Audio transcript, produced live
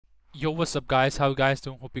Yo, what's up guys? How you guys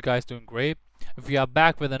doing? Hope you guys doing great. We are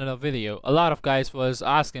back with another video. A lot of guys was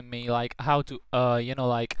asking me like how to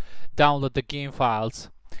like download the game files.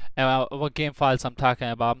 And what game files I'm talking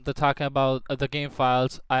about? I'm talking about the game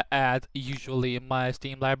files I add usually in my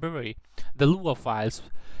Steam library, the LUA files.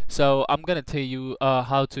 So I'm gonna tell you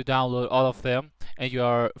how to download all of them and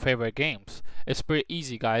your favorite games. It's pretty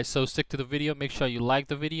easy, guys, so stick to the video. Make sure you like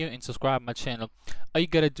the video and subscribe my channel. All you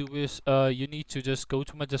gotta do is you need to just go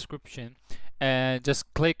to my description and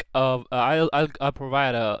just click I'll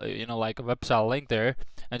provide a like a website link there,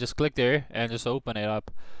 and just click there and just open it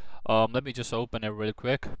up. Let me just open it really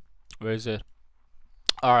quick. Where is it?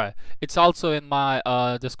 Alright, it's also in my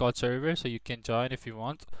Discord server, so you can join if you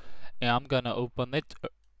want. And I'm gonna open it.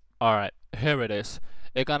 Alright, here it is.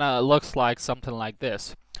 It gonna looks like something like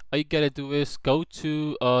this. All you gotta do is go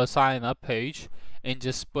to sign up page and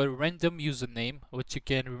just put random username, which you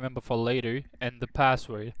can remember for later, and the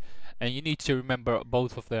password, and you need to remember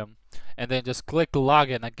both of them, and then just click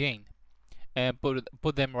login again and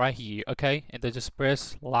put them right here, okay? And then just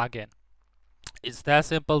press login. It's that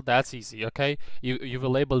simple, that's easy, okay? You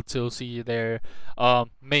will able to see their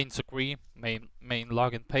main screen, main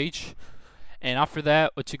login page. And after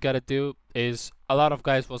that, what you gotta do is, a lot of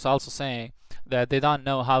guys was also saying that they don't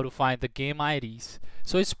know how to find the game IDs.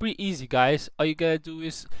 So it's pretty easy, guys. All you gotta do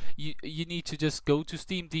is you need to just go to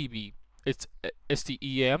SteamDB. It's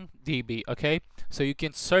STEMDB, okay? So you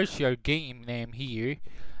can search your game name here,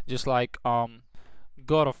 just like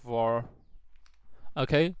God of War.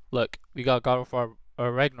 Okay, look, we got God of War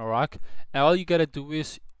Ragnarok. And all you gotta do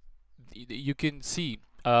is you can see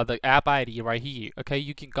the app ID right here, okay?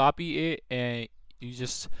 You can copy it and you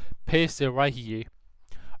just paste it right here,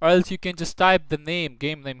 or else you can just type the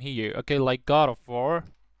game name here, okay, like God of War,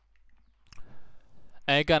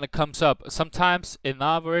 and it kinda comes up. Sometimes it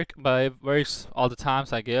not work, but it works all the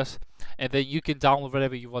times, I guess. And then you can download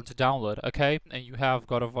whatever you want to download, okay? And you have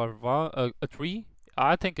God of War 3,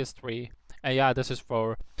 I think it's 3, and yeah, this is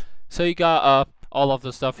 4. So you got all of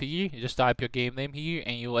the stuff here. You just type your game name here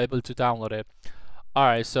and you're able to download it.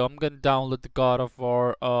 Alright, so I'm gonna download the God of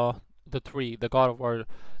War the God of War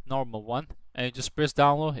normal one, and you just press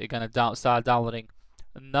download. You're gonna start downloading.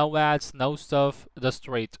 No ads, no stuff, just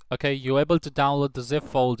straight. Okay, you're able to download the zip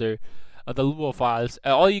folder, the LUA files.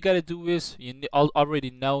 All you gotta do is, you already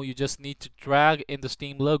know, you just need to drag in the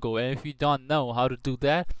Steam logo. And if you don't know how to do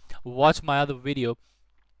that, watch my other video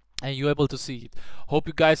and you're able to see it. Hope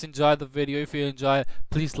you guys enjoyed the video. If you enjoyed,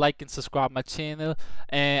 please like and subscribe my channel,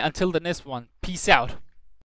 and until the next one, peace out.